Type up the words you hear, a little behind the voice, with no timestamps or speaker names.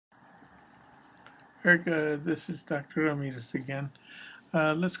Erica, this is Dr. Ramirez again.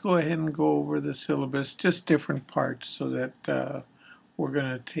 Let's go ahead and go over the syllabus, just different parts, so that we're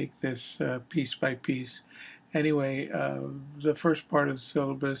going to take this piece by piece. Anyway, the first part of the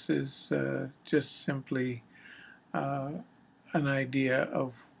syllabus is just simply uh, an idea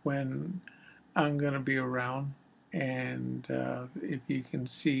of when I'm going to be around. And if you can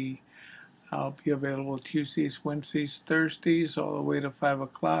see, I'll be available Tuesdays, Wednesdays, Thursdays, all the way to 5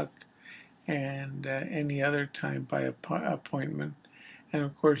 o'clock, and any other time by appointment. And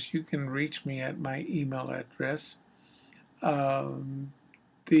of course, you can reach me at my email address. Um,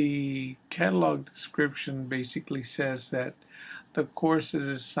 the catalog description basically says that the course is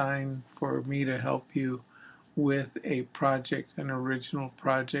assigned for me to help you with a project, an original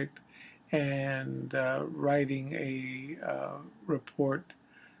project, and writing a report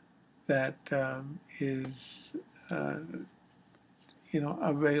that is, uh,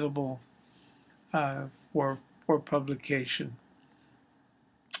 available uh, for publication.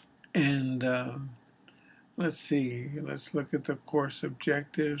 And let's see, let's look at the course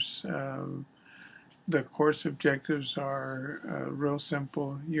objectives. The course objectives are real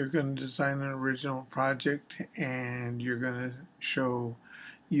simple. You're going to design an original project, and you're going to show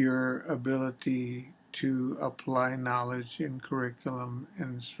your ability to apply knowledge in curriculum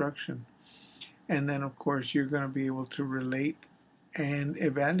and instruction. And then, of course, you're going to be able to relate and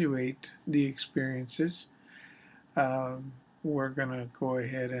evaluate the experiences. Um, we're going to go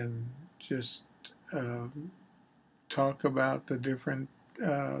ahead and just talk about the different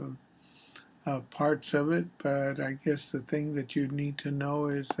uh, parts of it, but I guess the thing that you need to know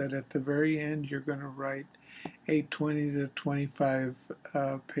is that at the very end you're going to write a 20 to 25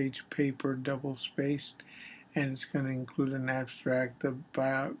 page paper, double spaced, and it's going to include an abstract, the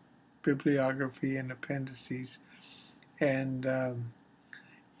bibliography, and appendices. And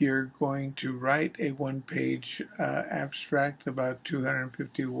you're going to write a one-page abstract, about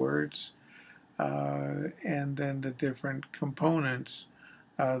 250 words, and then the different components,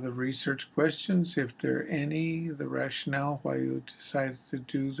 the research questions, if there are any, the rationale why you decided to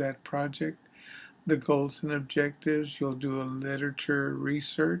do that project, the goals and objectives. You'll do a literature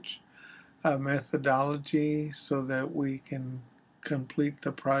research, a methodology, so that we can complete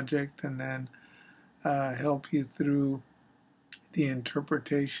the project, and then help you through the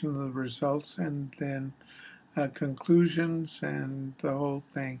interpretation of the results, and then conclusions and the whole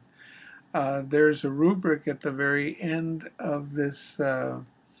thing. There's a rubric at the very end of this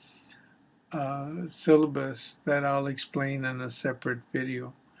syllabus that I'll explain in a separate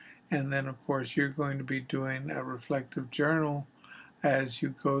video. And then, of course, you're going to be doing a reflective journal as you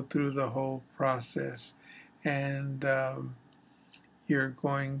go through the whole process. And you're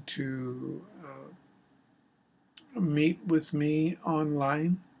going to meet with me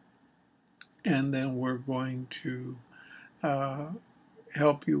online, and then we're going to uh,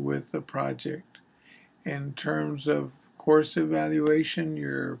 help you with the project. In terms of course evaluation,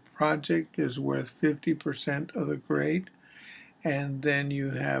 your project is worth 50% of the grade, and then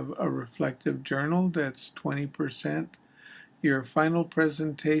you have a reflective journal that's 20%. Your final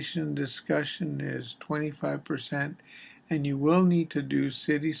presentation discussion is 25%, and you will need to do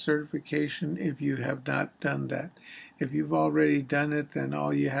city certification if you have not done that. If you've already done it, then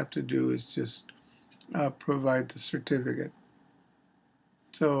all you have to do is just provide the certificate.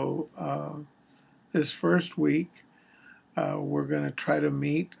 So this first week, we're going to try to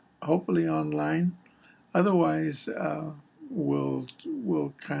meet, hopefully online. Otherwise,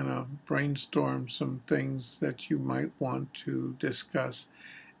 we'll kind of brainstorm some things that you might want to discuss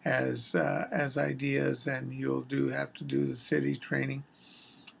as ideas, and you'll have to do the city training.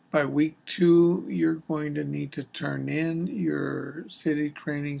 By week 2, you're going to need to turn in your city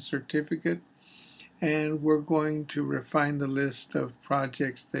training certificate, and we're going to refine the list of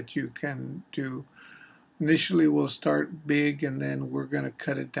projects that you can do. Initially, we'll start big, and then we're going to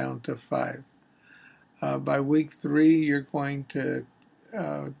cut it down to 5. By week 3, you're going to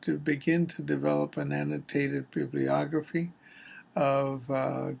begin to develop an annotated bibliography of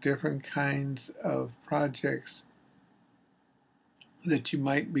different kinds of projects that you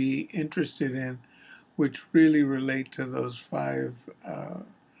might be interested in, which really relate to those 5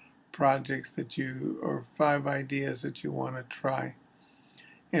 projects or 5 ideas that you want to try.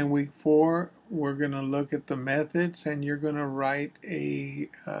 In week 4, we're going to look at the methods, and you're going to write a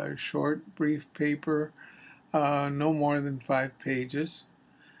short, brief paper, no more than 5 pages.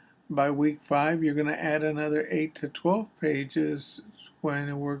 By week 5, you're going to add another 8 to 12 pages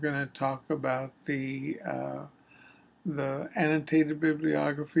when we're going to talk about the annotated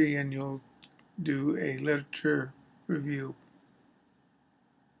bibliography, and you'll do a literature review.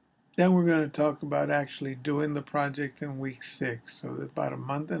 Then we're going to talk about actually doing the project in week 6. So about a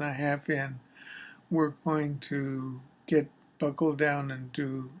month and a half in, we're going to get buckled down and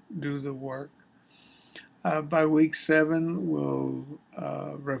do the work. By week 7, we'll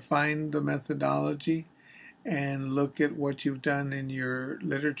refine the methodology and look at what you've done in your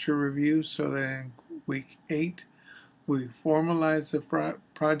literature review, so that in week 8, we formalize the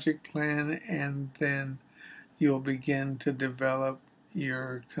project plan, and then you'll begin to develop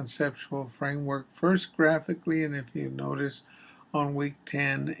your conceptual framework, first graphically, and if you notice on week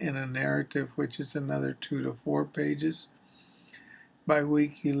 10 in a narrative, which is another 2 to 4 pages. By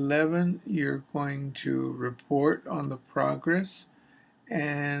week 11, you're going to report on the progress,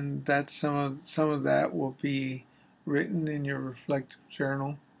 and that's some of that will be written in your reflective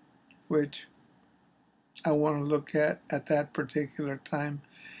journal, which I want to look at that particular time.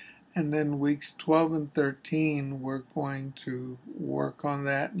 And then weeks 12 and 13, we're going to work on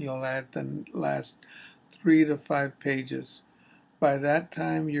that, and you'll add the last 3 to 5 pages. By that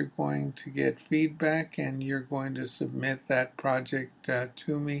time, you're going to get feedback, and you're going to submit that project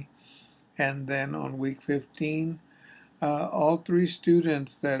to me. And then on week 15, all 3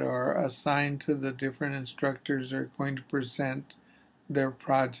 students that are assigned to the different instructors are going to present their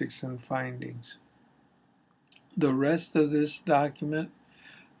projects and findings. The rest of this document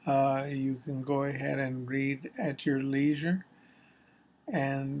you can go ahead and read at your leisure.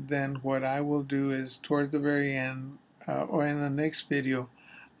 And then what I will do is toward the very end, or in the next video,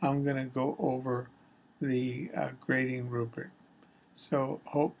 I'm going to go over the grading rubric. So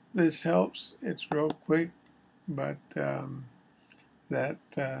hope this helps. It's real quick, but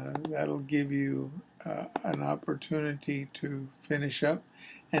that'll give you an opportunity to finish up.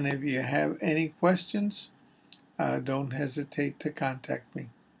 And if you have any questions, don't hesitate to contact me.